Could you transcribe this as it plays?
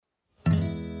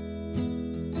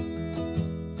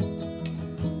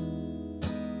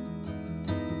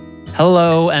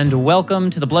Hello and welcome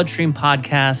to the Bloodstream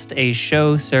Podcast, a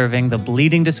show serving the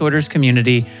bleeding disorders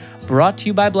community, brought to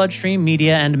you by Bloodstream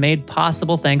Media and made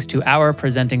possible thanks to our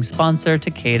presenting sponsor,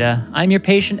 Takeda. I'm your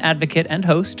patient advocate and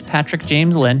host, Patrick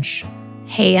James Lynch.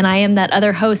 Hey, and I am that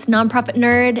other host, nonprofit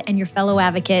nerd, and your fellow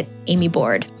advocate, Amy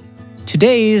Board.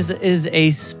 Today's is a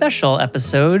special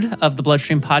episode of the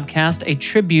Bloodstream Podcast, a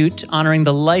tribute honoring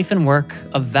the life and work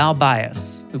of Val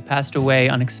Bias, who passed away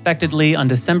unexpectedly on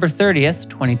December 30th,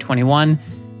 2021,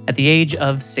 at the age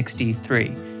of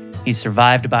 63. He's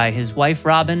survived by his wife,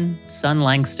 Robin, son,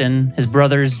 Langston, his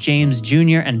brothers, James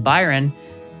Jr. and Byron,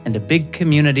 and a big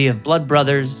community of blood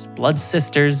brothers, blood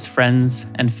sisters, friends,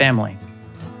 and family.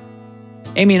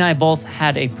 Amy and I both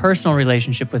had a personal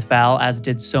relationship with Val, as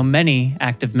did so many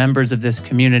active members of this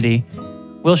community.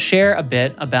 We'll share a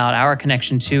bit about our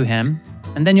connection to him,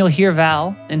 and then you'll hear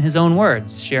Val, in his own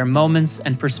words, share moments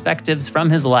and perspectives from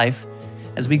his life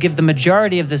as we give the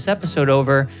majority of this episode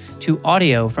over to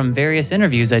audio from various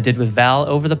interviews I did with Val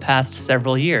over the past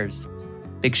several years.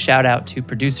 Big shout out to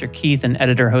producer Keith and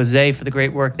editor Jose for the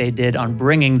great work they did on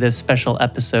bringing this special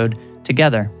episode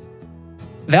together.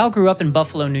 Val grew up in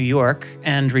Buffalo, New York,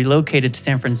 and relocated to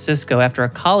San Francisco after a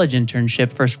college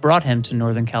internship first brought him to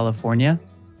Northern California.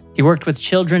 He worked with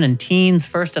children and teens,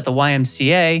 first at the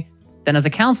YMCA, then as a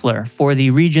counselor for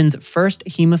the region's first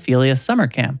hemophilia summer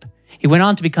camp. He went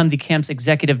on to become the camp's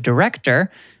executive director,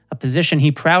 a position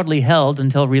he proudly held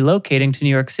until relocating to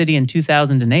New York City in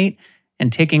 2008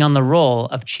 and taking on the role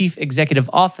of chief executive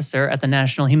officer at the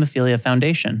National Hemophilia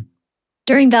Foundation.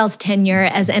 During Val's tenure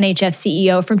as NHF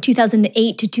CEO from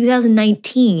 2008 to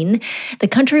 2019, the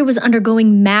country was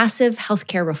undergoing massive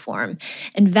healthcare reform,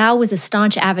 and Val was a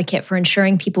staunch advocate for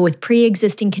ensuring people with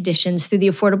pre-existing conditions through the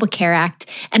Affordable Care Act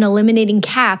and eliminating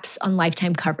caps on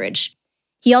lifetime coverage.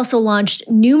 He also launched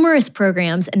numerous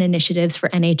programs and initiatives for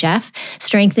NHF,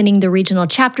 strengthening the regional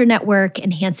chapter network,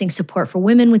 enhancing support for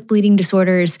women with bleeding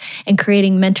disorders, and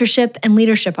creating mentorship and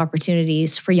leadership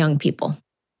opportunities for young people.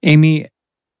 Amy,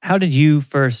 how did you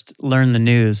first learn the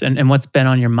news, and what's been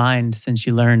on your mind since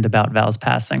you learned about Val's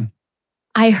passing?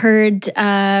 I heard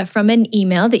from an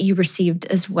email that you received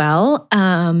as well,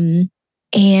 and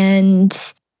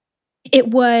it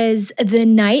was the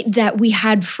night that we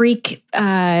had freak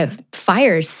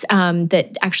fires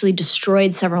that actually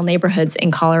destroyed several neighborhoods in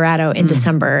Colorado in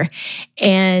December.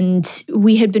 And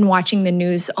we had been watching the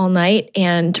news all night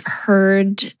and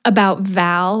heard about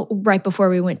Val right before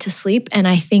we went to sleep. And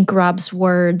I think Rob's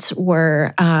words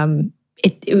were,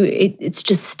 it's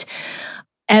just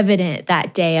evident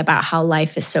that day about how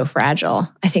life is so fragile.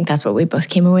 I think that's what we both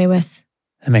came away with.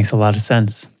 That makes a lot of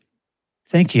sense.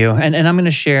 Thank you. And I'm going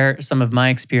to share some of my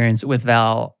experience with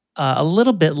Val a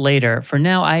little bit later. For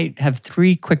now, I have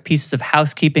 3 quick pieces of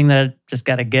housekeeping that I just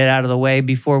got to get out of the way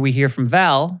before we hear from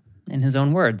Val in his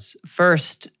own words.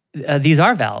 First, these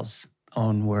are Val's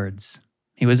own words.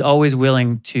 He was always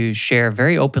willing to share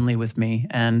very openly with me.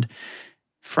 And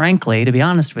frankly, to be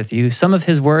honest with you, some of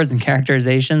his words and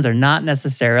characterizations are not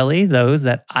necessarily those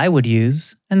that I would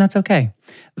use, and that's okay.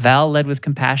 Val led with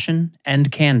compassion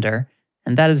and candor,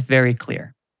 and that is very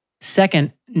clear.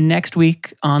 Second, next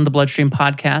week on the Bloodstream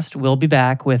Podcast, we'll be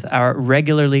back with our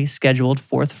regularly scheduled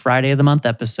 4th Friday of the month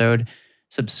episode.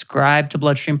 Subscribe to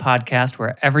Bloodstream Podcast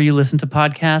wherever you listen to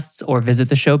podcasts or visit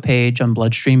the show page on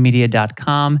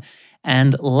bloodstreammedia.com.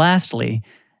 And lastly,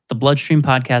 the Bloodstream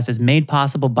Podcast is made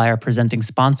possible by our presenting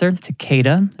sponsor,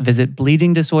 Takeda. Visit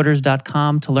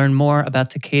bleedingdisorders.com to learn more about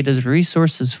Takeda's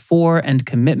resources for and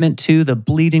commitment to the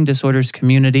bleeding disorders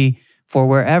community. For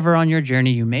wherever on your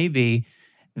journey you may be,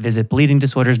 visit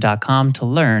bleedingdisorders.com to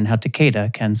learn how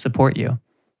Takeda can support you.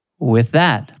 With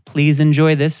that, please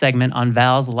enjoy this segment on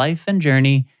Val's life and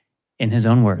journey in his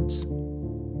own words.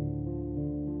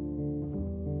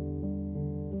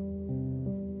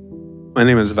 My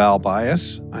name is Val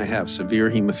Bias. I have severe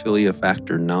hemophilia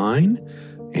factor 9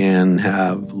 and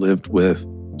have lived with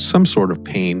some sort of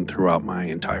pain throughout my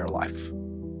entire life.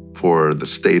 For the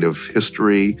state of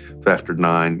history, factor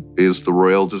 9 is the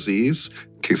royal disease,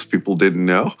 in case people didn't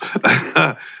know,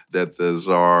 that the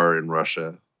Tsar in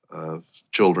Russia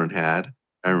children had.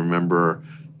 I remember,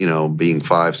 being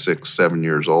 5, 6, 7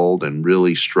 years old and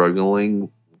really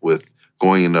struggling with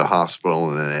going into the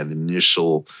hospital and that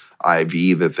initial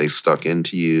IV that they stuck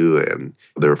into you. And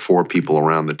there are 4 people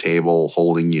around the table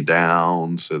holding you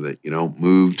down so that you don't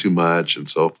move too much and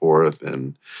so forth.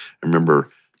 And I remember,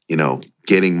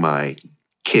 getting my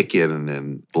kick in and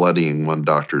then bloodying one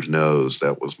doctor's nose.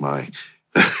 That was my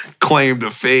claim to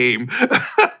fame,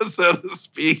 so to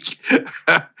speak.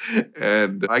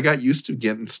 And I got used to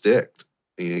getting sticked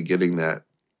and getting that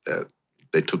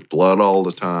they took blood all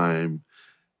the time.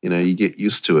 You get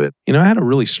used to it. I had a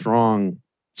really strong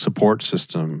support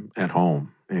system at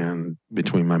home. And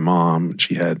between my mom,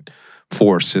 she had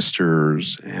 4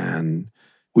 sisters, and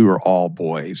we were all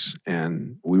boys,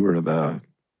 and we were the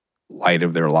light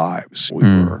of their lives. We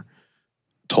were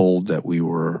told that we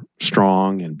were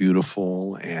strong and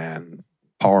beautiful and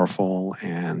powerful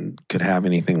and could have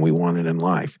anything we wanted in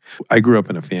life. I grew up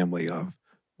in a family of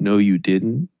no, you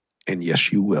didn't, and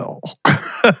yes, you will.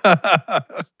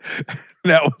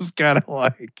 That was kind of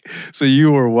like, so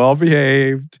you were well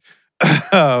behaved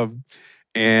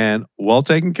and well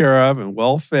taken care of and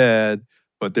well fed,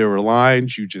 but there were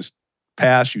lines you just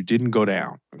passed, you didn't go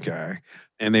down. Okay.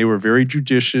 And they were very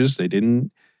judicious.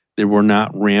 There were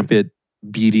not rampant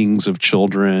beatings of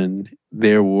children.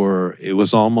 It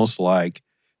was almost like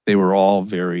they were all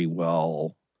very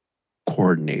well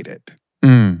coordinated.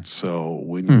 So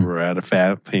when you were at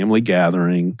a family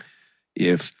gathering,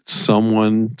 if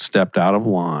someone stepped out of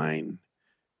line,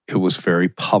 it was very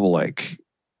public,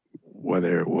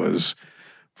 whether it was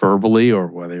verbally or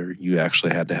whether you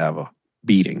actually had to have a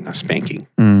beating, a spanking.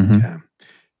 Yeah.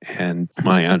 And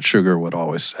my Aunt Sugar would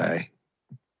always say,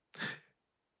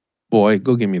 boy,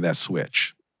 go give me that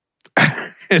switch.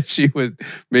 And she would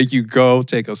make you go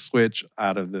take a switch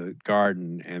out of the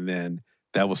garden, and then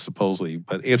that was supposedly,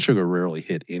 but Aunt Sugar rarely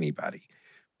hit anybody.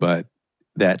 But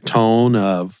that tone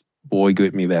of, boy,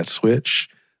 give me that switch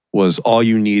was all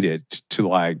you needed to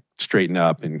like straighten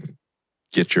up and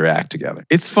get your act together.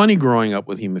 It's funny growing up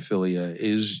with hemophilia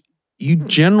is you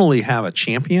generally have a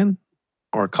champion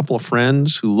or a couple of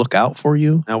friends who look out for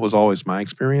you. That was always my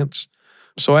experience.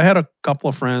 So I had a couple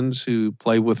of friends who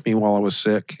played with me while I was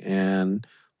sick and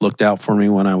looked out for me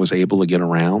when I was able to get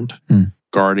around,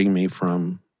 guarding me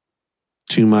from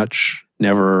too much,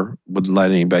 never would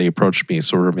let anybody approach me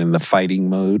sort of in the fighting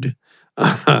mode.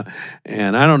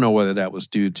 And I don't know whether that was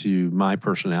due to my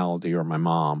personality or my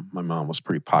mom. My mom was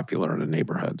pretty popular in the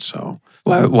neighborhood. So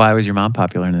why was your mom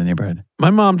popular in the neighborhood?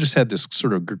 My mom just had this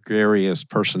sort of gregarious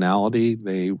personality.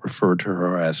 They referred to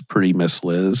her as Pretty Miss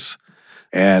Liz.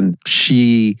 And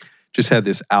she just had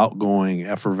this outgoing,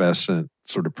 effervescent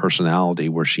sort of personality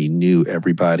where she knew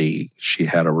everybody. She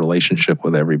had a relationship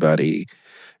with everybody.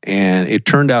 And it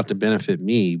turned out to benefit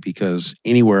me because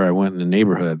anywhere I went in the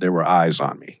neighborhood, there were eyes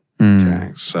on me.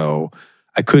 Okay. So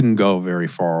I couldn't go very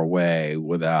far away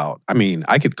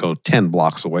I could go 10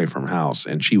 blocks away from her house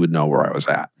and she would know where I was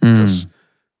at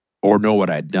or know what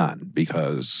I'd done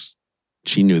because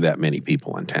she knew that many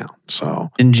people in town. So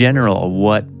in general,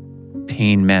 what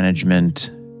pain management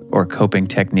or coping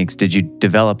techniques did you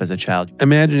develop as a child?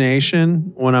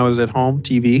 Imagination when I was at home,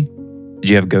 TV. Did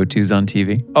you have go-tos on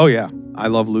TV? Oh, yeah. I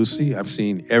love Lucy. I've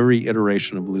seen every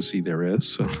iteration of Lucy there is.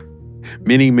 So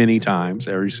many, many times,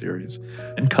 every series.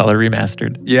 And color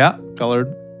remastered. Yeah,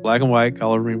 colored, black and white,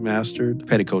 color remastered.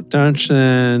 Petticoat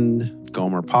Dungeon,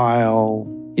 Gomer Pyle,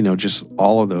 just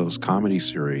all of those comedy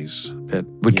series.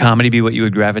 Would comedy be what you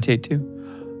would gravitate to?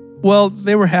 Well,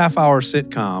 they were half-hour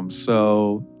sitcoms,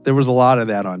 so there was a lot of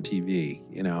that on TV.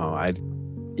 I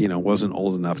wasn't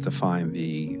old enough to find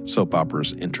the soap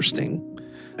operas interesting.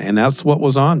 And that's what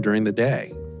was on during the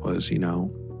day was,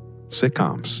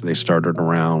 sitcoms. They started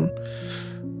around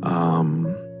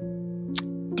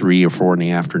 3 or 4 in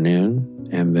the afternoon.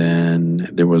 And then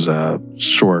there was a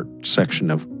short section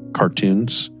of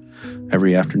cartoons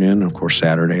every afternoon. Of course,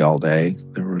 Saturday all day.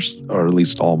 Or at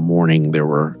least all morning, there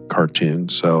were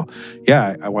cartoons. So,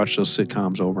 yeah, I watched those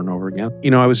sitcoms over and over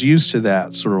again. I was used to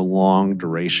that sort of long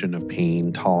duration of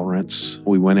pain tolerance.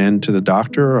 We went into the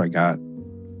doctor. I got,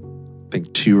 I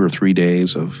think, 2 or 3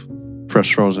 days of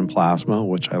fresh frozen plasma,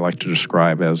 which I like to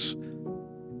describe as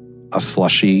a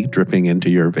slushy dripping into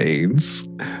your veins.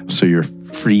 So you're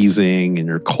freezing and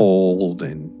you're cold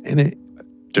and it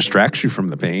distracts you from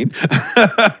the pain.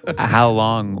 How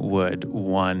long would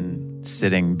one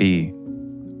sitting be?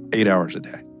 8 hours a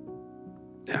day.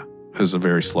 Yeah, it was a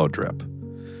very slow drip.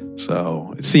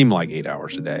 So it seemed like 8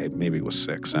 hours a day. Maybe it was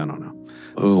 6. I don't know.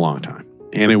 It was a long time.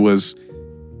 And it was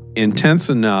intense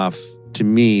enough to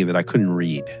me that I couldn't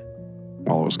read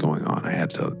while it was going on. I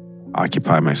had to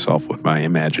occupy myself with my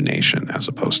imagination as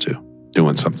opposed to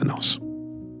doing something else.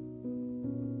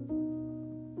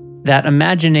 That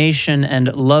imagination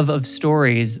and love of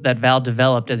stories that Val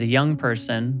developed as a young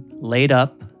person, laid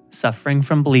up, suffering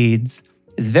from bleeds,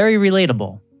 is very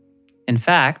relatable. In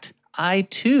fact, I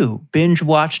too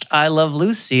binge-watched I Love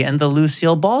Lucy and The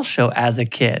Lucille Ball Show as a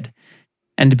kid.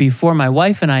 And before my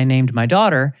wife and I named my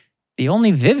daughter, the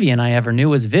only Vivian I ever knew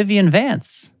was Vivian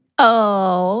Vance.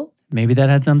 Oh. Maybe that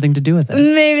had something to do with it.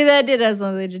 Maybe that did have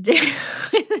something to do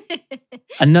with it.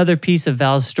 Another piece of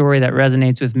Val's story that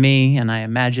resonates with me, and I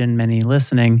imagine many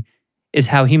listening, is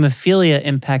how hemophilia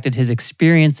impacted his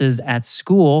experiences at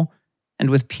school and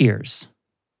with peers.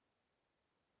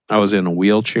 I was in a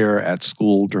wheelchair at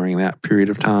school during that period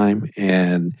of time,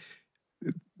 and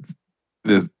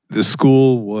the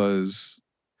school was,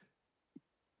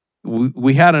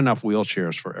 we had enough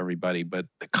wheelchairs for everybody, but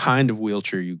the kind of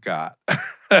wheelchair you got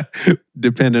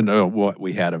depended on what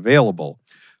we had available.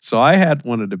 So I had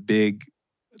one of the big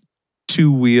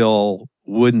 2-wheel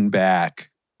wooden back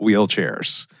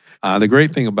wheelchairs. The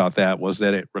great thing about that was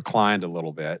that it reclined a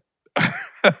little bit.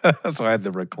 So I had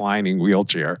the reclining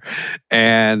wheelchair,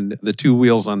 and the 2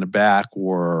 wheels on the back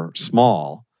were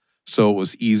small. So it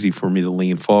was easy for me to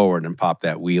lean forward and pop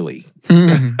that wheelie.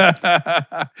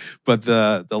 But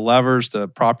the levers to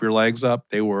prop your legs up,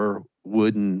 they were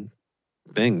wooden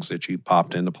things that you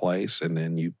popped into place, and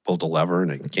then you pulled a lever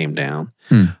and it came down.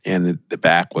 And the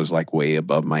back was like way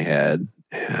above my head,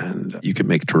 and you could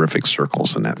make terrific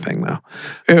circles in that thing though.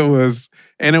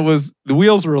 The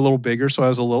wheels were a little bigger, so I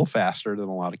was a little faster than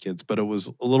a lot of kids, but it was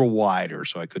a little wider,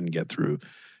 so I couldn't get through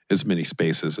as many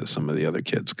spaces as some of the other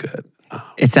kids could.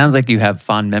 It sounds like you have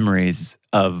fond memories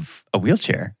of a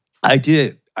wheelchair. I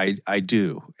did. I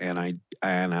do. And I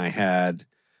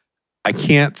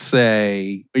can't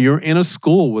say, you're in a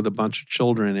school with a bunch of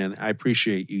children, and I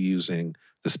appreciate you using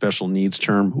the special needs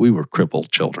term. We were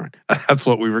crippled children. That's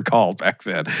what we were called back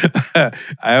then.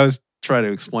 I always try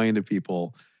to explain to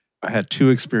people, I had 2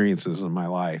 experiences in my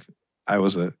life. I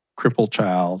was a crippled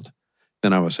child,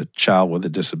 then I was a child with a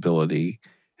disability,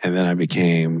 and then I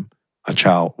became a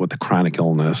child with a chronic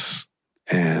illness.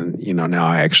 And, now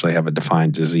I actually have a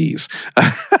defined disease.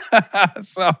 I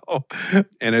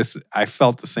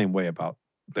felt the same way about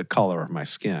the color of my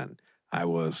skin. I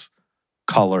was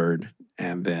colored,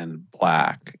 and then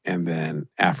Black, and then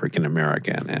African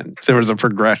American. And there was a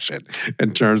progression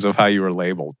in terms of how you were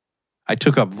labeled. I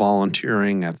took up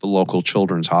volunteering at the local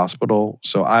children's hospital.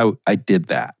 So I did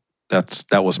that.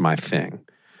 That was my thing.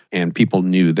 And people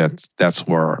knew that's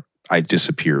where I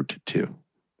disappeared to.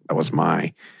 That was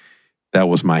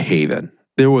my haven.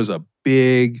 There was a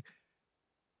big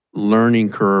learning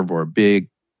curve, or a big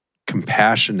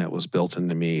compassion that was built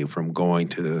into me from going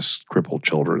to this crippled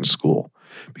children's school.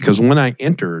 Because when I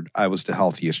entered, I was the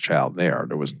healthiest child there.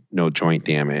 There was no joint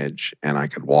damage, and I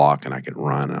could walk, and I could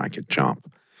run, and I could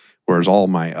jump. Whereas all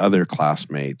my other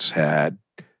classmates had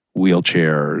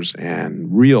wheelchairs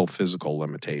and real physical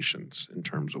limitations in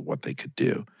terms of what they could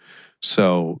do.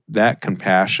 So that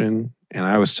compassion, and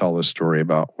I always tell this story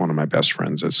about one of my best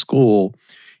friends at school.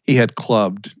 He had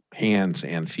clubbed hands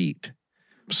and feet.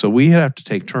 So we have to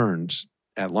take turns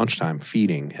at lunchtime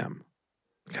feeding him.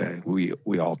 Okay,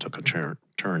 we all took a turn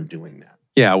doing that.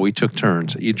 Yeah, we took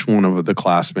turns. Each one of the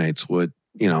classmates would,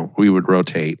 we would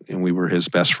rotate, and we were his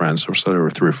best friends. So there were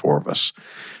 3 or 4 of us.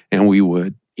 And we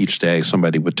would, each day,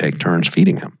 somebody would take turns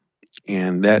feeding him.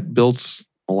 And that builds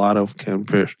a lot of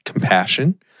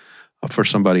compassion for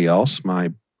somebody else.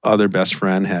 My other best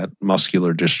friend had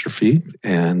muscular dystrophy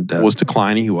and was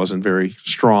declining. He wasn't very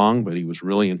strong, but he was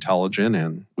really intelligent.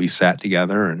 And we sat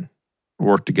together and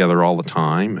worked together all the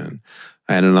time. And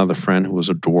I had another friend who was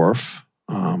a dwarf,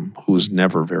 who was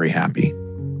never very happy.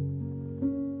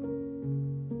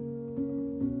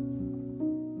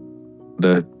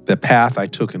 The path I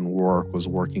took in work was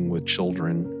working with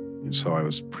children. And so I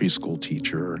was preschool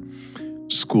teacher,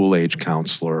 school-age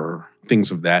counselor, things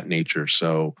of that nature.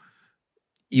 So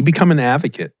you become an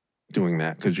advocate doing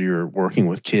that because you're working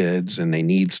with kids and they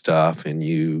need stuff, and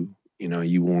you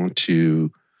want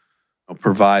to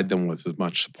provide them with as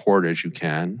much support as you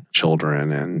can,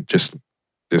 children, and just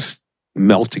this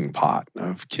melting pot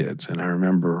of kids. And I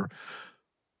remember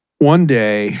one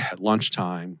day at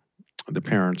lunchtime, the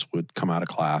parents would come out of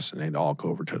class and they'd all go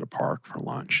over to the park for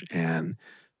lunch. And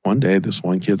one day, this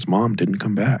one kid's mom didn't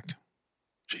come back.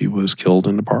 She was killed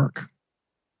in the park.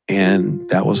 And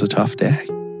that was a tough day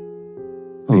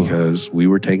because we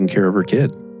were taking care of her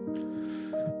kid.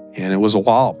 And it was a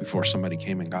while before somebody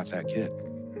came and got that kid.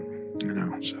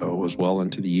 So it was well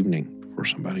into the evening before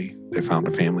they found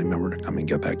a family member to come and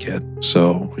get that kid.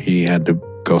 So he had to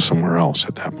go somewhere else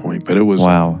at that point. But it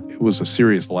was a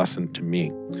serious lesson to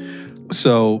me.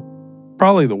 So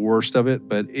probably the worst of it,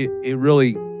 but it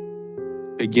really,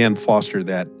 again, fostered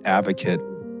that advocate,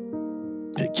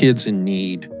 kids in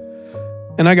need.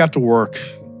 And I got to work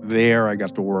there. I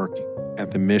got to work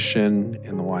at the mission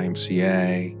in the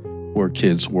YMCA, where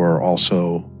kids were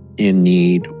also in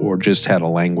need or just had a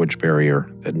language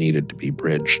barrier that needed to be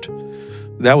bridged.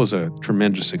 That was a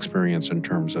tremendous experience in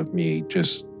terms of me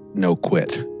just no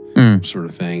quit sort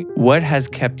of thing. What has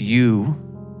kept you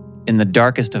in the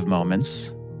darkest of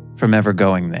moments from ever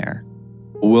going there?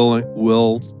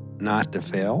 Will not to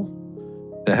fail.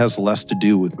 That has less to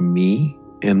do with me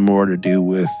and more to do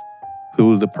with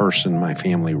who the person my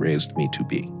family raised me to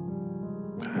be.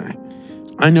 Okay.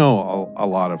 I know a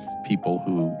lot of people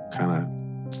who kind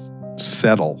of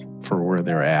settle for where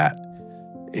they're at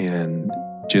and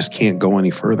just can't go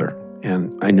any further.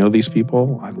 And I know these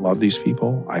people. I love these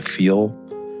people. I feel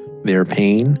their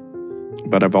pain.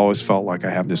 But I've always felt like I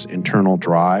have this internal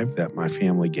drive that my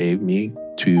family gave me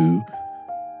to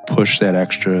push that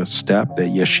extra step that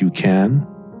yes, you can.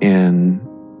 And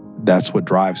that's what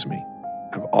drives me.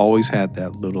 I've always had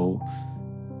that little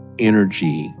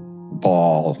energy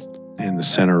ball in the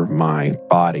center of my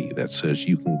body that says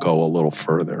you can go a little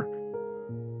further.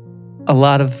 A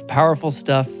lot of powerful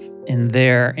stuff in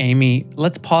there, Amy.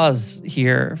 Let's pause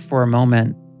here for a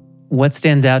moment. What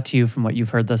stands out to you from what you've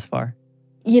heard thus far?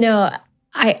 You know,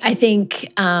 I think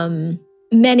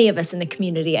many of us in the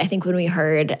community, I think when we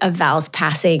heard of Val's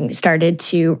passing, started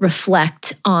to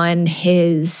reflect on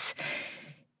his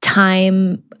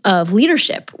time of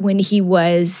leadership when he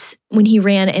ran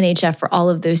NHF for all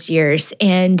of those years.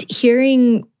 And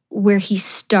hearing where he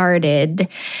started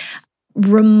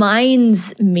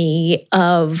reminds me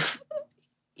of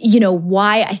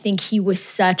why I think he was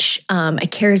such a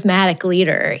charismatic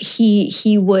leader.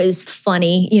 He was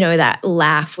funny. That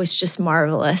laugh was just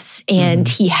marvelous. And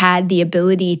he had the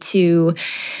ability to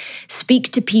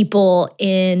speak to people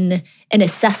in an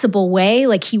accessible way.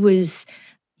 Like he was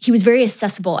very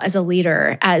accessible as a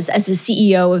leader, as a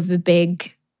CEO of a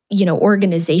big,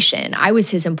 organization. I was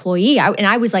his employee.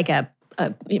 I was like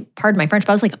pardon my French,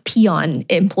 but I was like a peon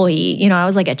employee. I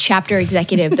was like a chapter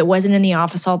executive that wasn't in the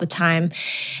office all the time.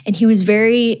 And he was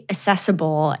very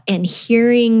accessible, and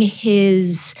hearing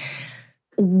his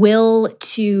will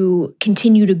to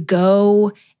continue to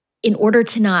go in order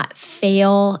to not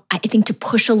fail, I think to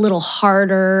push a little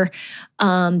harder,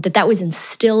 that was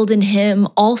instilled in him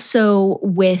also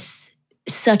with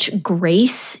such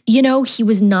grace. He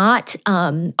was not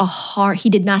he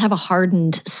did not have a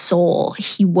hardened soul.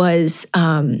 He was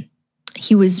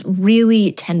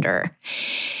really tender.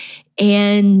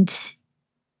 And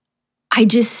I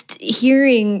just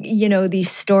hearing,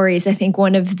 these stories, I think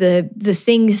one of the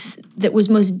things that was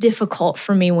most difficult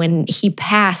for me when he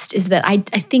passed is that I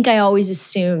think I always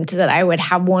assumed that I would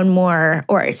have one more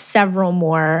or several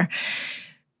more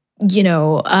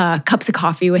cups of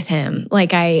coffee with him.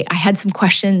 Like I had some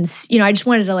questions, I just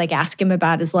wanted to ask him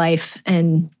about his life.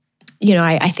 And,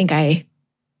 I think I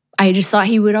just thought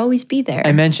he would always be there.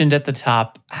 I mentioned at the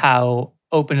top how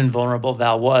open and vulnerable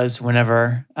Val was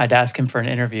whenever I'd ask him for an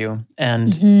interview.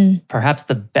 And perhaps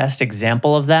the best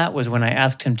example of that was when I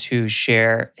asked him to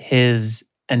share his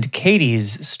and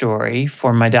Katie's story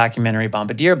for my documentary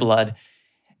Bombardier Blood,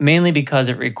 mainly because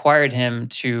it required him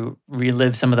to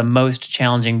relive some of the most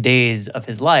challenging days of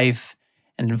his life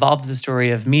and involves the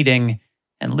story of meeting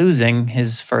and losing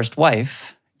his first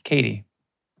wife, Katie.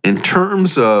 In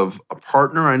terms of a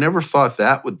partner, I never thought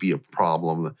that would be a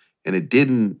problem, and it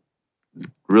didn't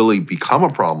really become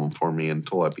a problem for me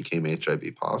until I became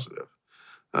HIV positive.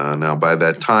 Now, by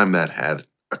that time that had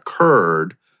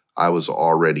occurred, I was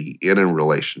already in a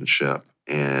relationship,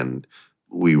 and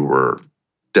we were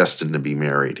destined to be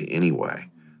married anyway.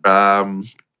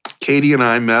 Katie and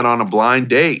I met on a blind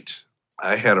date.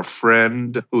 I had a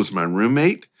friend who was my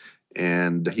roommate,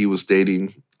 and he was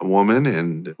dating a woman,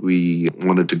 and we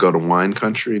wanted to go to wine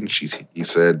country, and he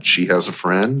said she has a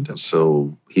friend.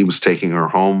 So he was taking her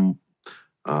home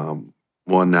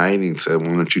one night, and he said, why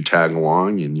don't you tag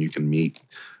along and you can meet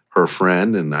her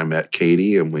friend? And I met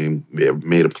Katie, and we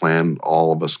made a plan,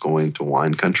 all of us going to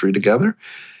wine country together.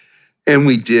 And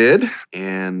we did,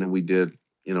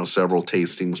 several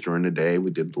tastings during the day. We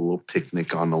did a little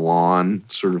picnic on the lawn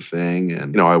sort of thing.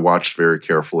 And, I watched very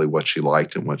carefully what she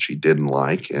liked and what she didn't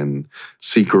like. And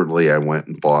secretly, I went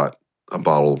and bought a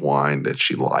bottle of wine that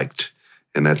she liked.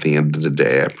 And at the end of the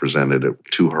day, I presented it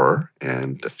to her.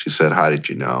 And she said, how did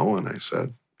you know? And I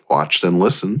said, watched and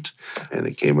listened. And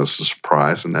it came as a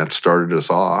surprise. And that started us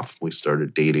off. We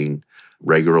started dating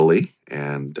regularly,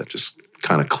 and it just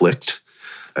kind of clicked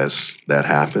as that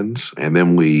happens. And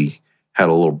then we had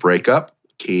a little breakup.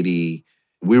 Katie,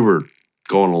 we were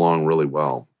going along really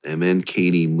well. And then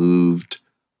Katie moved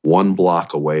 1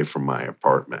 block away from my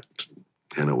apartment.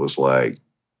 And it was like,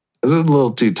 this is a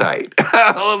little too tight,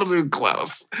 a little too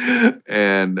close.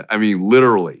 And I mean,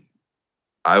 literally,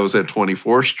 I was at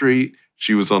 24th Street.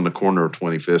 She was on the corner of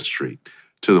 25th Street,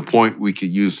 to the point we could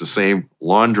use the same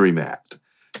laundromat.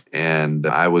 And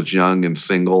I was young and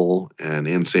single and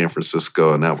in San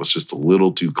Francisco, and that was just a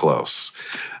little too close.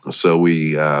 So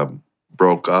we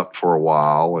broke up for a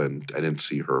while, and I didn't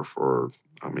see her for,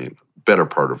 better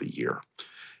part of a year.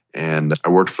 And I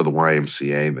worked for the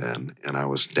YMCA then, and I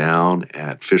was down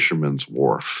at Fisherman's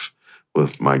Wharf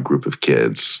with my group of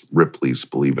kids, Ripley's,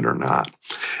 believe it or not.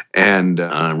 And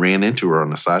I ran into her on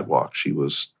the sidewalk. She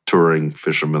was touring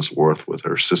Fisherman's Wharf with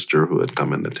her sister who had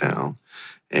come into town,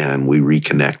 and we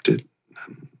reconnected.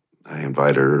 And I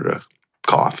invited her to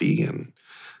coffee, and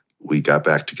we got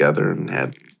back together and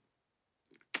had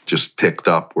just picked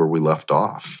up where we left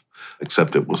off,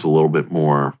 except it was a little bit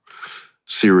more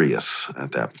serious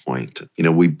at that point.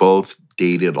 We both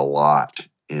dated a lot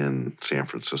in San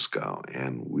Francisco,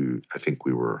 and I think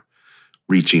we were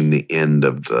reaching the end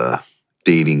of the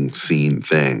dating scene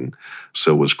thing.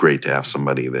 So it was great to have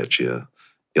somebody that you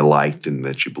liked and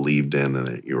that you believed in and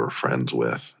that you were friends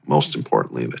with. Most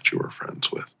importantly, that you were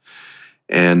friends with.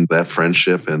 And that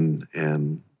friendship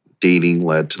and dating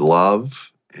led to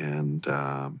love, and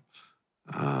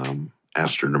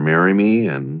asked her to marry me,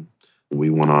 and we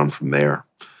went on from there.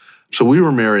 So we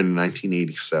were married in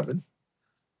 1987,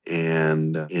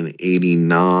 and in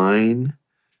 89,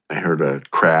 I heard a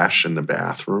crash in the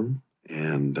bathroom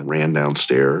and ran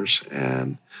downstairs,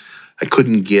 and I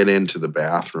couldn't get into the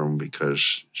bathroom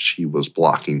because she was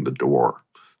blocking the door.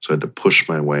 So I had to push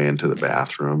my way into the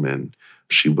bathroom, and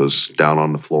she was down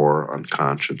on the floor,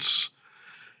 unconscious,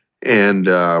 and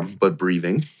but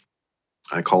breathing.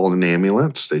 I called an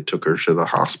ambulance. They took her to the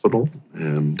hospital,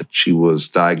 and she was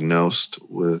diagnosed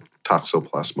with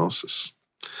toxoplasmosis.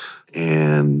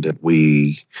 And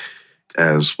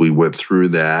as we went through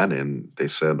that, and they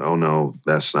said, oh no,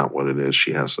 that's not what it is.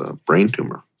 She has a brain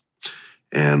tumor.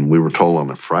 And we were told on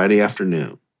a Friday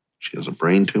afternoon, she has a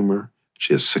brain tumor.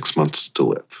 She has 6 months to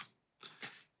live.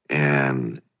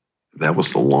 And that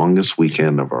was the longest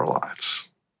weekend of our lives,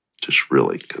 just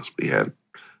really, because we had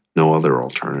no other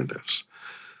alternatives.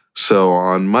 So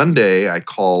on Monday, I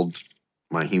called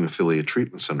my hemophilia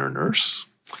treatment center nurse,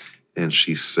 and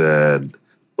she said,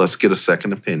 let's get a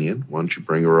second opinion. Why don't you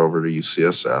bring her over to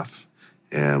UCSF?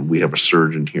 And we have a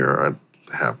surgeon here. I'd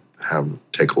have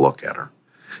take a look at her.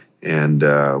 And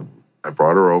I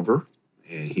brought her over,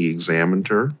 and he examined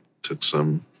her, took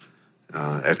some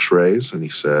x-rays, and he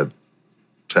sat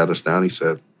us down. He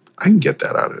said, I can get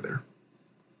that out of there.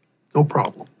 No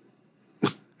problem.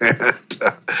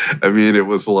 And, it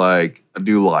was like a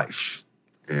new life.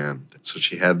 And so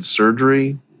she had the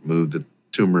surgery, moved the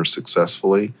tumor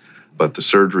successfully, but the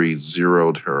surgery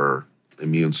zeroed her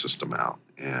immune system out,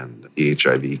 and the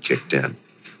HIV kicked in.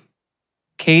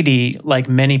 Katie, like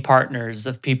many partners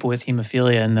of people with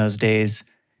hemophilia in those days,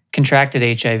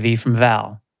 contracted HIV from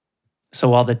Val. So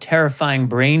while the terrifying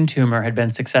brain tumor had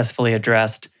been successfully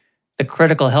addressed, the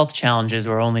critical health challenges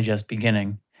were only just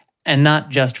beginning. And not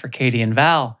just for Katie and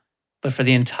Val, but for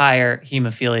the entire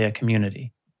hemophilia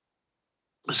community.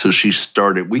 So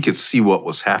we could see what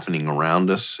was happening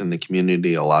around us in the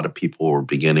community. A lot of people were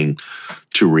beginning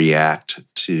to react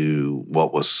to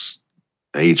what was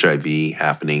HIV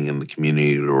happening in the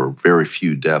community. There were very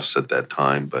few deaths at that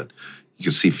time, but you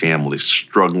could see families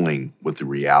struggling with the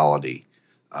reality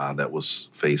that was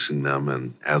facing them.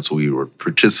 And as we would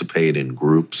participate in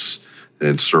groups and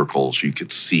in circles, you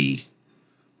could see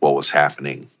what was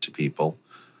happening to people.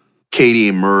 Katie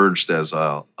emerged as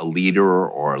a leader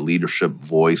or a leadership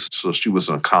voice, so she was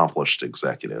an accomplished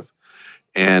executive.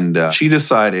 And she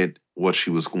decided what she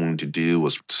was going to do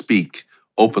was speak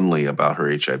openly about her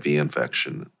HIV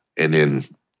infection. And in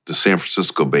the San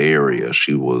Francisco Bay Area,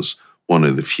 she was one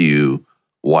of the few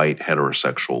white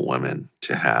heterosexual women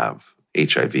to have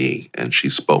HIV. And she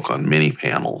spoke on many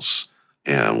panels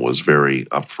and was very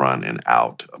upfront and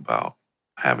out about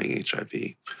having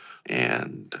HIV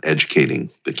and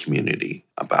educating the community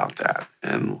about that,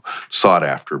 and sought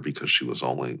after because she was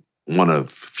only one of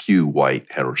few white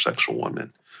heterosexual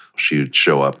women. She would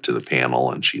show up to the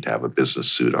panel and she'd have a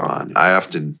business suit on. I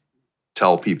often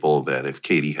tell people that if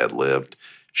Katie had lived,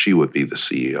 she would be the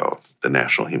CEO of the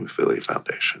National Hemophilia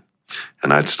Foundation,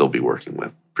 and I'd still be working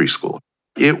with preschool.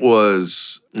 It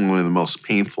was one of the most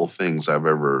painful things I've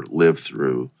ever lived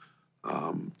through,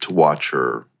 to watch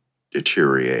her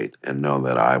deteriorate and know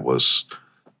that I was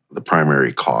the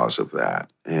primary cause of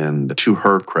that. And to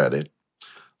her credit,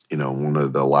 one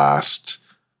of the last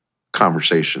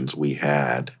conversations we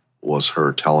had was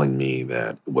her telling me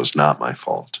that it was not my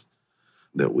fault,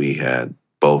 that we had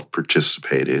both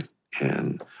participated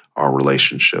in our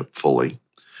relationship fully,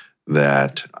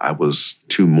 that I was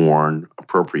to mourn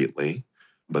appropriately,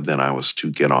 But then I was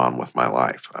to get on with my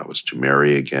life. I was to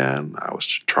marry again. I was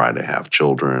to try to have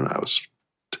children. I was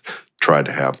to try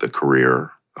to have the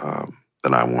career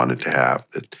that I wanted to have,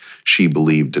 that she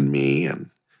believed in me,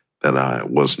 and that I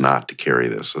was not to carry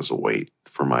this as a weight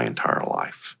for my entire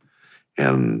life.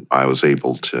 And I was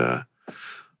able to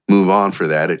move on for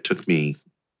that. It took me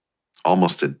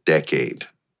almost a decade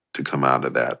to come out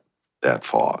of that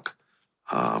fog,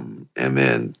 and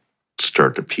then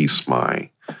start to piece my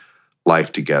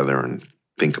life together and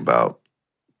think about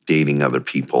dating other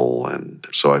people. And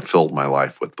so I filled my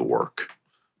life with the work,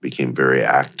 became very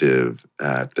active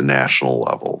at the national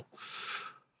level.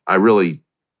 I really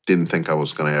didn't think I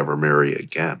was going to ever marry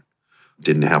again.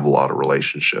 Didn't have a lot of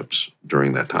relationships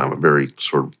during that time, a very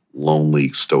sort of lonely,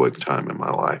 stoic time in my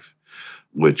life,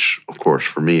 which, of course,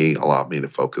 for me, allowed me to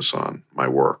focus on my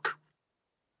work.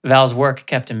 Val's work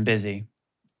kept him busy.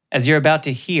 As you're about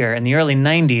to hear, in the early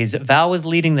 90s, Val was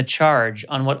leading the charge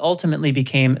on what ultimately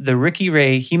became the Ricky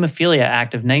Ray Hemophilia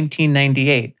Act of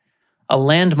 1998, a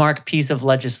landmark piece of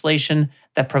legislation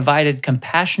that provided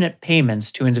compassionate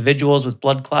payments to individuals with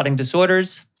blood clotting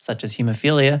disorders, such as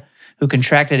hemophilia, who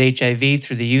contracted HIV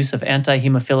through the use of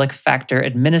anti-hemophilic factor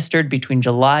administered between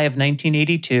July of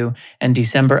 1982 and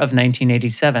December of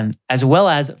 1987, as well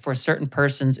as for certain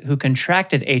persons who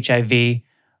contracted HIV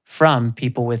from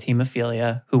people with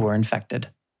hemophilia who were infected.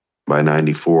 By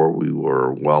 94, we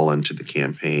were well into the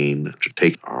campaign to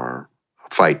take our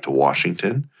fight to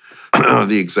Washington.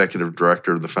 The executive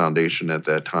director of the foundation at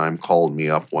that time called me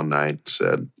up one night and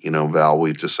said, Val,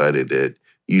 we've decided that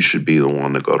you should be the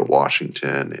one to go to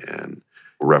Washington and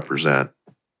represent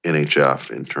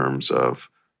NHF in terms of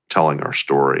telling our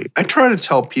story. I try to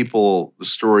tell people the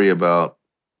story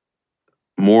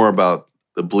more about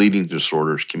the bleeding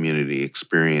disorders community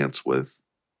experience with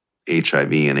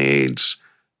HIV and AIDS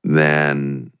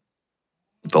than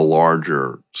the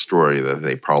larger story that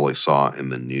they probably saw in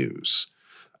the news.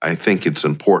 I think it's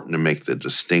important to make the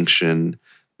distinction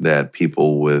that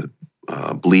people with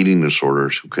bleeding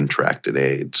disorders who contracted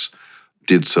AIDS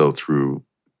did so through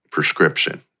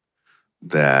prescription.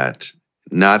 That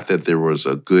not that there was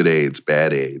a good AIDS,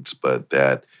 bad AIDS, but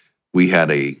that we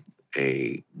had a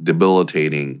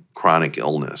debilitating chronic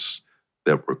illness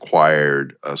that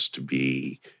required us to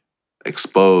be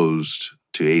exposed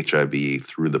to HIV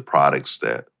through the products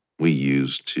that we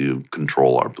use to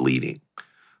control our bleeding.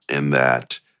 And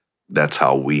that's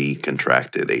how we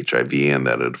contracted HIV, and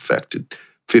that it affected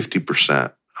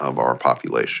 50% of our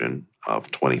population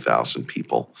of 20,000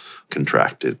 people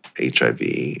contracted HIV.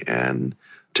 And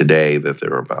today that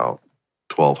there are about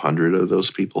 1,200 of those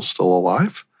people still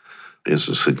alive is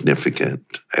a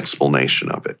significant explanation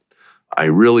of it. I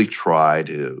really try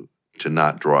to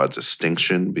not draw a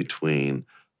distinction between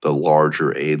the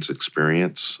larger AIDS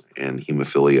experience and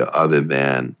hemophilia other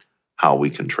than how we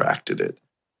contracted it.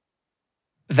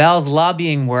 Val's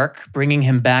lobbying work, bringing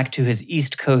him back to his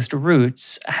East Coast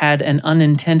roots, had an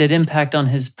unintended impact on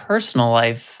his personal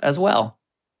life as well.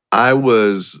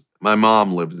 My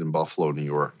mom lived in Buffalo, New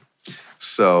York.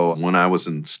 So when I was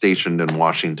stationed in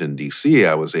Washington, D.C.,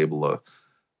 I was able to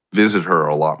visit her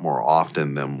a lot more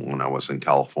often than when I was in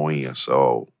California.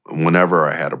 So whenever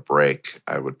I had a break,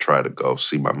 I would try to go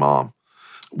see my mom,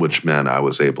 which meant I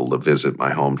was able to visit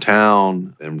my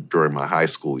hometown. And during my high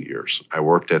school years, I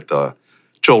worked at the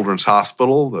Children's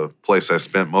Hospital, the place I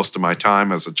spent most of my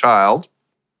time as a child,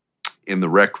 in the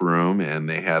rec room, and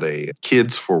they had a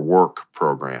Kids for Work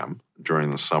program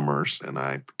during the summers, and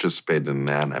I participated in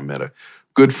that, and I met a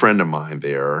good friend of mine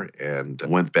there and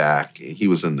went back. He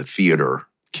was in the theater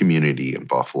community in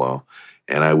Buffalo,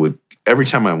 and every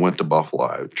time I went to Buffalo,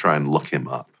 I would try and look him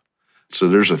up. So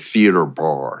there's a theater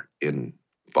bar in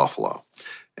Buffalo,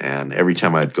 and every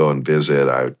time I'd go and visit,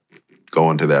 I would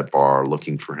go into that bar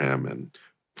looking for him, and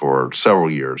for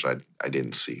several years, I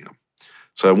didn't see him.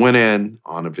 So I went in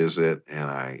on a visit,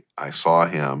 and I saw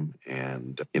him,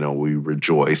 and, we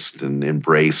rejoiced and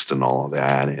embraced and all of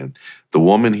that. And the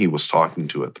woman he was talking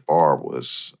to at the bar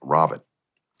was Robin.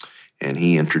 And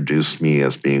he introduced me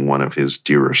as being one of his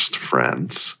dearest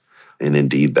friends. And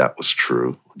indeed, that was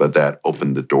true. But that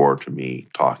opened the door to me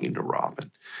talking to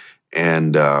Robin.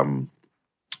 And,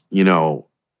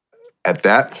 at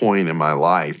that point in my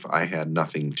life, I had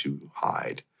nothing to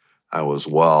hide. I was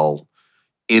well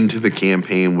into the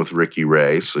campaign with Ricky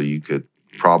Ray, so you could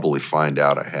probably find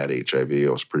out I had HIV.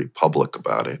 I was pretty public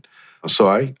about it. So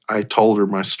I told her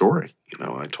my story.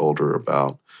 I told her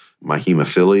about my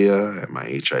hemophilia and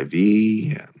my HIV,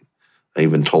 and I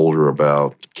even told her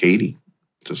about Katie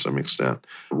to some extent.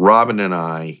 Robin and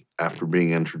I, after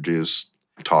being introduced,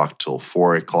 talked till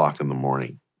 4 o'clock in the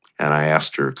morning And I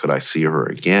asked her, could I see her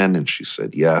again? And she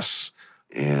said yes.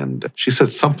 And she said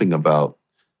something about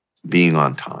being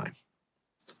on time.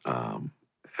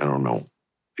 I don't know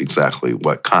exactly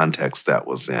what context that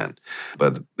was in,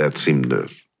 but that seemed to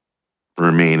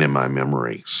remain in my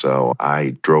memory. So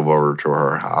I drove over to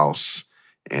her house,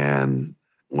 and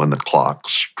when the clock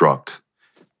struck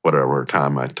whatever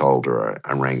time I told her,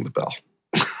 I rang the bell.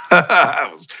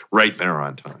 I was right there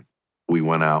on time. We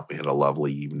went out, we had a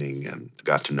lovely evening, and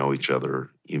got to know each other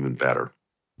even better.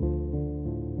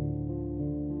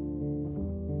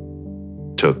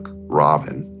 Took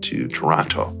Robin to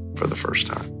Toronto for the first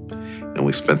time. And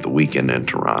we spent the weekend in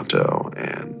Toronto,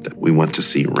 and we went to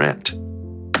see Rent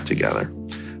together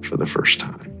for the first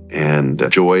time. And a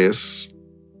joyous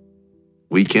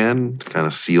weekend, kind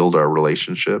of sealed our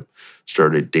relationship.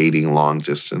 Started dating long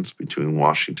distance between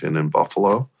Washington and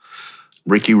Buffalo.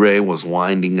 Ricky Ray was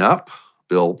winding up.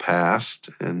 Bill passed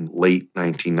in late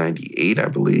 1998, I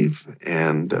believe,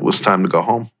 and it was time to go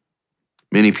home.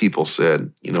 Many people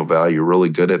said, Val, you're really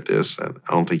good at this, and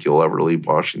I don't think you'll ever leave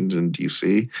Washington,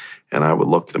 D.C. And I would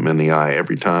look them in the eye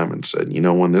every time and said,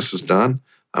 when this is done,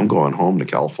 I'm going home to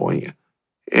California.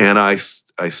 And I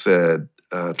said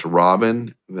to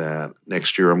Robin that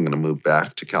next year I'm going to move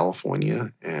back to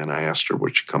California, and I asked her,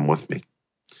 would she come with me?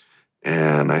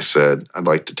 And I said, I'd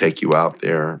like to take you out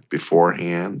there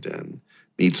beforehand and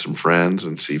meet some friends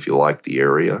and see if you like the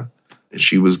area. And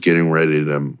she was getting ready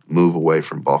to move away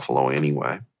from Buffalo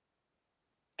anyway.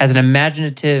 As an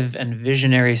imaginative and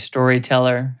visionary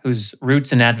storyteller whose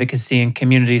roots in advocacy and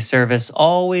community service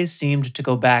always seemed to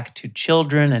go back to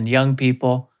children and young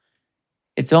people,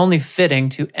 it's only fitting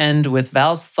to end with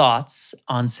Val's thoughts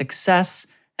on success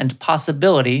and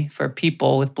possibility for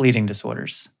people with bleeding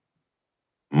disorders.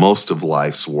 Most of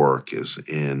life's work is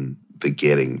in the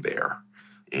getting there.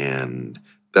 And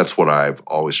that's what I've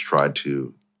always tried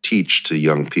to teach to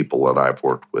young people that I've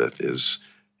worked with is,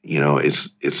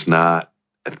 it's not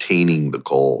attaining the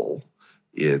goal.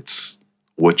 It's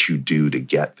what you do to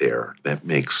get there that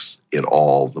makes it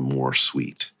all the more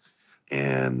sweet.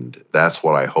 And that's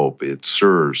what I hope it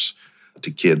serves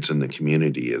to kids in the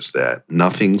community is that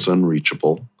nothing's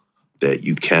unreachable, that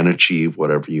you can achieve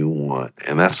whatever you want.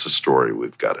 And that's the story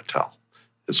we've got to tell.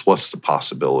 It's what's the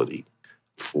possibility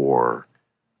for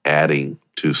adding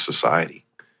to society?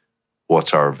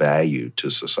 What's our value to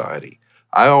society?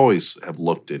 I always have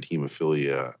looked at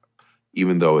hemophilia,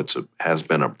 even though it has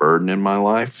been a burden in my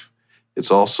life,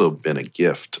 it's also been a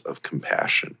gift of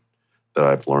compassion that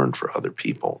I've learned for other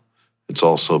people. It's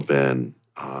also been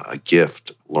a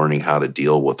gift learning how to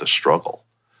deal with a struggle.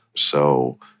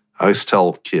 So I always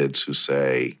tell kids who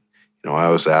say, I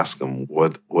always ask them,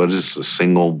 what is the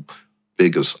single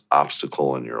biggest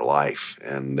obstacle in your life?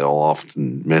 And they'll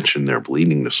often mention their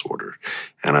bleeding disorder.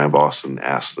 And I've often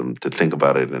asked them to think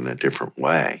about it in a different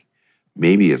way.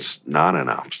 Maybe it's not an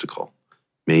obstacle.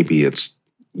 Maybe it's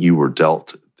you were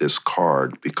dealt this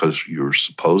card because you're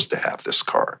supposed to have this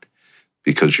card,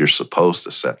 because you're supposed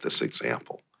to set this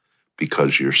example,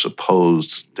 because you're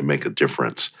supposed to make a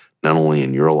difference not only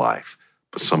in your life,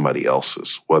 but somebody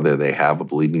else's, whether they have a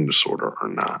bleeding disorder or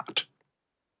not.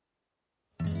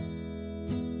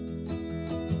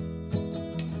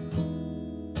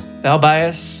 Val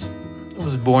Bias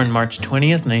was born March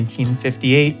 20th,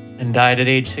 1958, and died at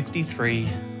age 63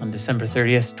 on December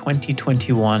 30th,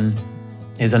 2021.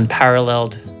 His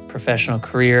unparalleled professional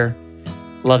career,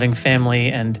 loving family,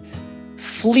 and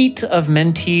fleet of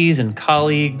mentees and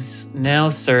colleagues now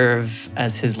serve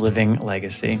as his living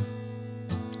legacy.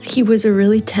 He was a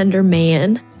really tender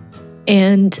man,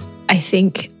 and I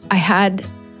think I had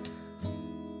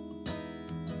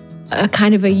a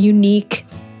kind of a unique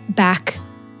backseat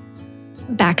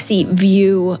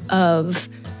view of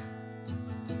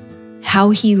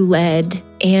how he led.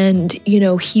 And,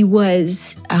 he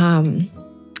was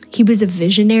a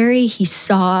visionary. He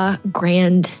saw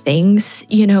grand things.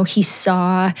 He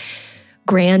saw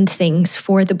grand things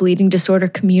for the bleeding disorder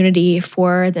community,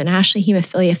 for the National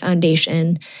Hemophilia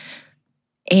Foundation.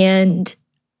 And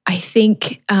I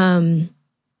think at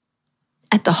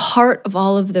the heart of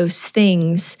all of those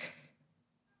things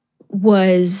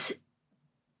was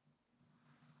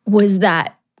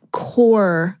that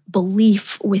core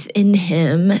belief within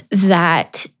him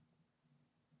that,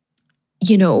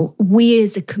 we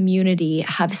as a community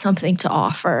have something to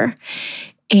offer.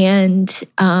 And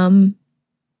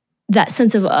that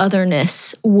sense of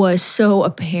otherness was so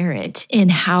apparent in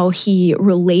how he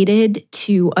related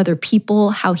to other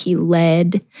people, how he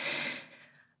led.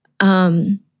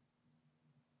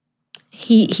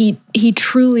 He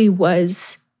truly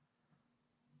was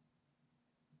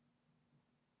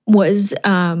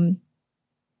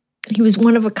He was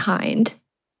one of a kind.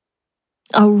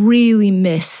 I'll really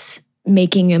miss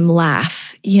making him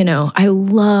laugh. I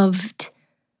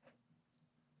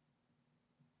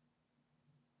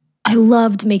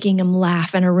loved making him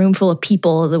laugh in a room full of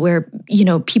people where,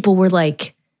 people were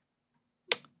like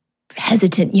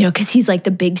hesitant, because he's like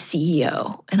the big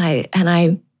CEO. And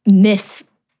I miss,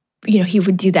 he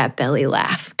would do that belly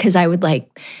laugh because I would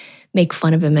like make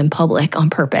fun of him in public on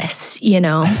purpose,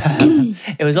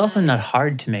 It was also not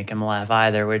hard to make him laugh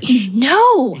either, which,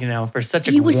 no, for such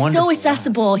a he was wonderful so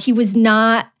accessible. laugh. He was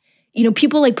not,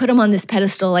 people like put him on this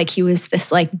pedestal like he was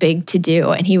this like big to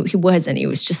do, and he wasn't. He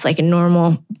was just like a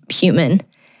normal human.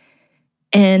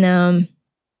 And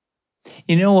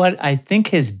you know what? I think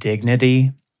his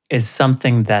dignity is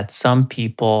something that some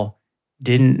people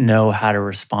didn't know how to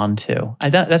respond to.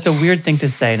 That's a weird thing to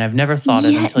say, and I've never thought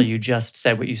it until you just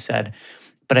said what you said.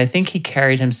 But I think he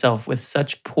carried himself with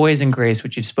such poise and grace,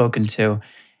 which you've spoken to,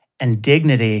 and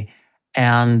dignity.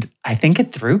 And I think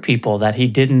it threw people that he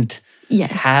didn't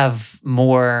have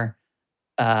more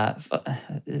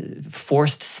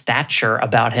forced stature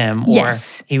about him, or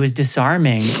he was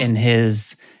disarming in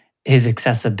his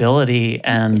accessibility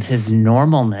and his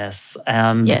normalness.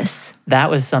 And that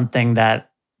was something that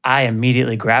I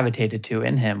immediately gravitated to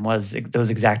in him, was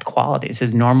those exact qualities,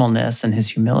 his normalness and his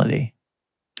humility.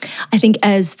 I think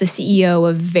as the CEO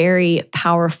of a very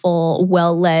powerful,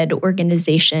 well-led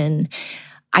organization,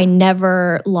 I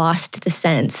never lost the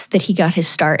sense that he got his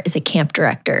start as a camp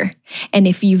director. And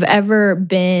if you've ever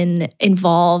been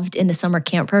involved in a summer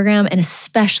camp program, and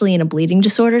especially in a bleeding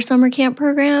disorder summer camp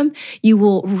program, you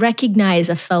will recognize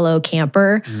a fellow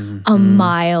camper a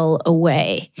mile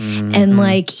away. And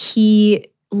like he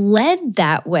led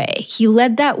that way. He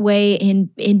led that way in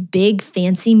big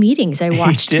fancy meetings. I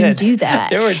watched him do that.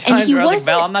 There were times where I was like,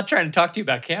 Val, I'm not trying to talk to you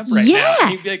about camp right now. And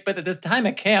he'd be like, but at this time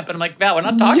at camp, and I'm like, Val, we're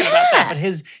not talking about that.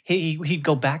 But he'd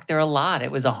go back there a lot. It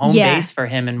was a home base for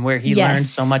him, and where he learned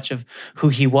so much of who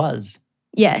he was.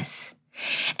 Yes.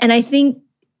 And I think,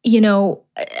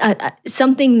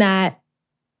 something that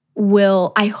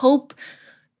I hope,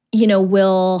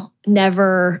 will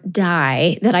never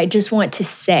die, that I just want to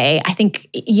say, I think,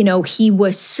 he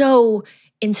was so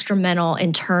instrumental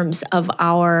in terms of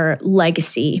our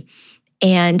legacy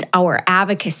and our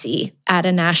advocacy at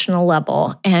a national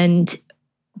level.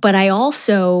 But I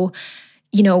also,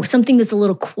 something that's a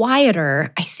little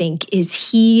quieter, I think,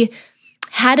 is he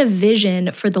had a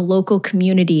vision for the local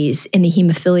communities in the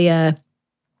hemophilia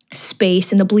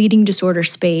space, in the bleeding disorder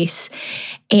space.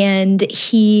 And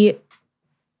he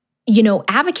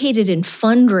advocated and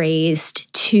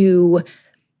fundraised to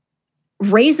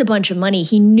raise a bunch of money.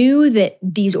 He knew that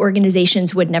these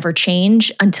organizations would never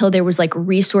change until there was like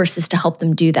resources to help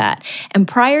them do that. And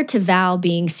prior to Val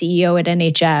being CEO at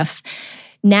NHF,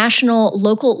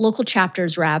 local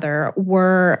chapters rather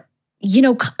were,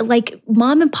 like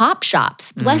mom and pop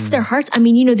shops, bless their hearts. I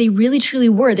mean, they really truly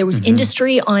were. There was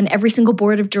industry on every single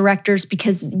board of directors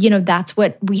because, that's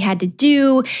what we had to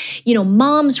do.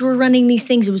 Moms were running these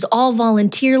things. It was all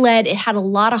volunteer led. It had a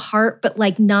lot of heart, but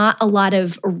like not a lot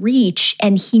of reach.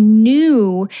 And he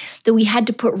knew that we had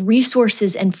to put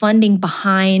resources and funding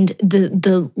behind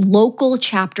the local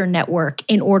chapter network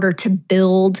in order to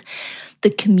build the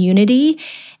community.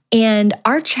 And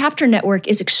our chapter network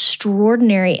is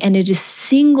extraordinary, and it is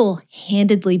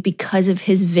single-handedly because of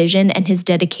his vision and his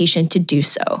dedication to do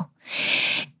so.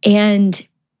 And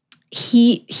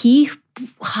he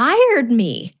hired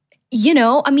me.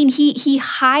 He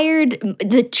hired,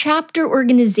 the chapter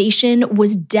organization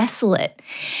was desolate,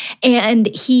 and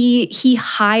he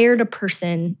hired a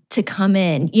person to come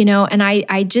in, and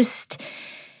I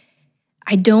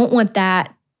don't want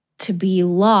that to be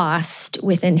lost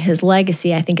within his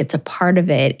legacy. I think it's a part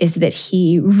of it, is that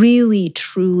he really,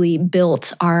 truly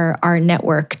built our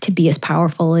network to be as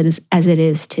powerful as it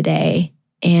is today.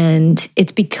 And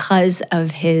it's because of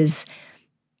his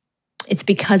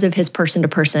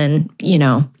person-to-person,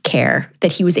 care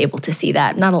that he was able to see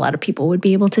that. Not a lot of people would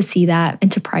be able to see that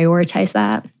and to prioritize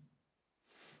that.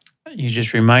 You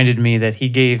just reminded me that he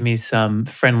gave me some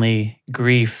friendly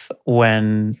grief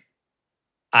when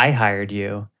I hired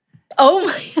you. Oh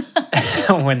my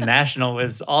God. When National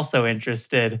was also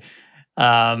interested.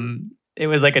 It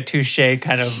was like a touche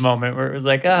kind of moment where it was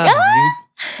like,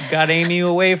 you got Amy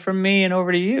away from me and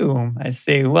over to you. I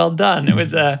say, well done. It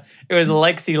was a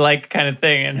Lexi-like kind of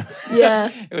thing. And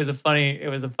it was a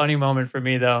funny moment for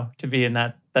me though, to be in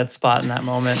that spot in that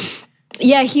moment.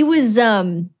 Yeah, he was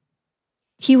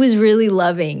really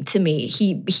loving to me.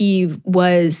 He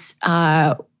was,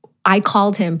 I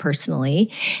called him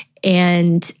personally,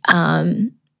 and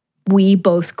we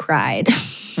both cried.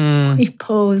 We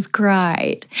both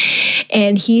cried.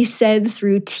 And he said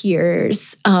through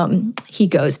tears, he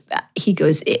goes,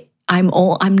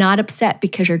 I'm not upset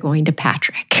because you're going to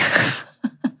Patrick.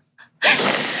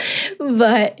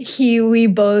 But we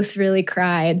both really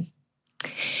cried.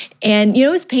 And, it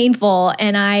was painful.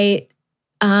 And I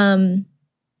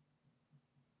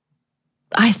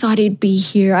thought he'd be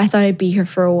here. I thought I'd be here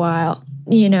for a while,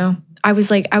 I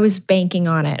was banking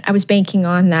on it. I was banking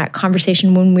on that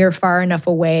conversation when we were far enough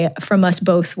away from us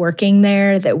both working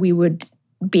there that we would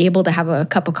be able to have a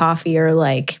cup of coffee or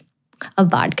like a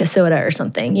vodka soda or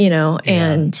something, Yeah.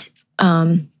 And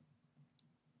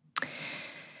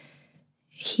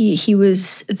he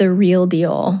was the real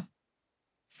deal.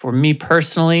 For me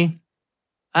personally,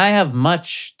 I have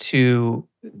much to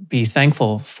be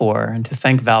thankful for and to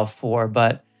thank Val for,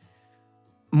 but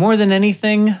more than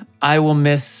anything, I will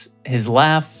miss his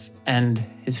laugh and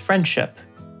his friendship.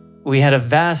 We had a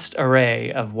vast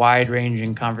array of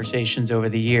wide-ranging conversations over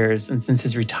the years, and since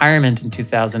his retirement in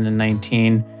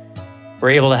 2019, we're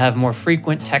able to have more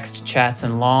frequent text chats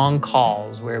and long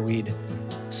calls where we'd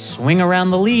swing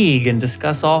around the league and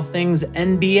discuss all things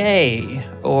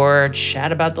NBA or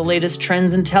chat about the latest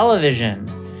trends in television.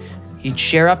 He'd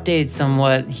share updates on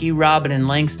what he, Robin, and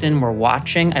Langston were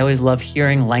watching. I always love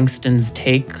hearing Langston's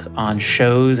take on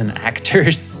shows and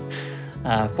actors.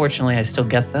 Fortunately, I still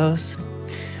get those.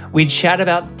 We'd chat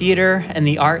about theater and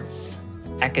the arts,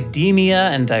 academia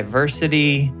and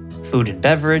diversity, food and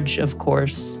beverage, of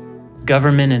course,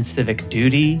 government and civic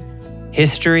duty,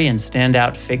 history and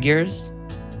standout figures.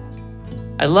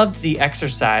 I loved the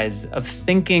exercise of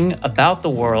thinking about the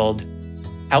world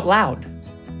out loud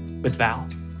with Val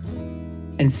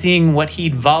and seeing what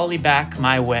he'd volley back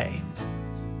my way.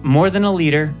 More than a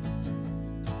leader,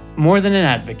 more than an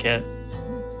advocate,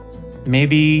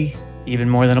 maybe even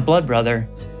more than a blood brother,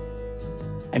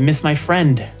 I miss my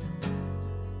friend.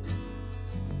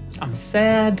 I'm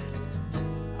sad.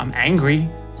 I'm angry.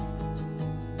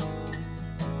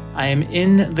 I am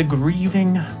in the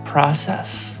grieving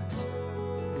process.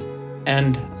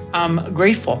 And I'm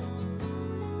grateful.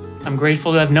 I'm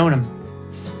grateful to have known him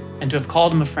and to have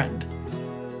called him a friend.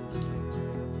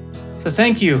 So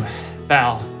thank you,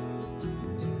 Val,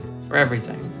 for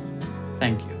everything.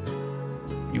 Thank you.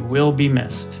 You will be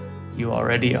missed. You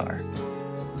already are.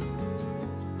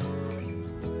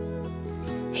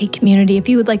 Hey, community, if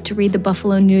you would like to read the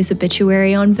Buffalo News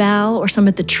obituary on Val or some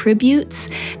of the tributes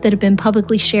that have been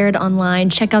publicly shared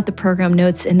online, check out the program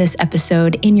notes in this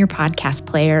episode in your podcast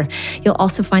player. You'll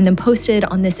also find them posted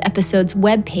on this episode's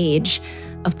webpage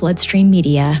of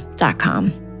bloodstreammedia.com.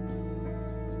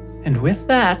 And with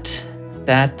that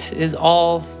is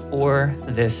all for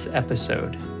this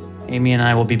episode. Amy and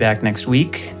I will be back next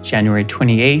week, January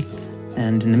 28th.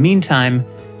 And in the meantime,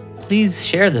 please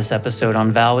share this episode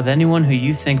on Val with anyone who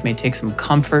you think may take some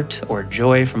comfort or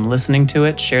joy from listening to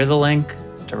it. Share the link,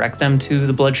 direct them to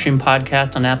the Bloodstream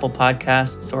podcast on Apple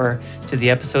Podcasts or to the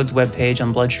episode's webpage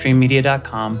on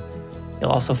bloodstreammedia.com.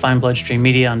 You'll also find Bloodstream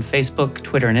Media on Facebook,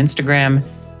 Twitter, and Instagram.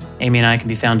 Amy and I can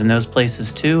be found in those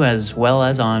places too, as well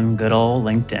as on good old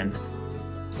LinkedIn.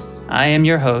 I am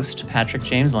your host, Patrick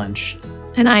James Lynch.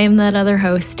 And I am that other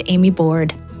host, Amy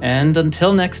Board. And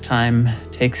until next time,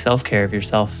 take self-care of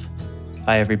yourself.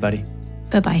 Bye, everybody.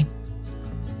 Bye-bye.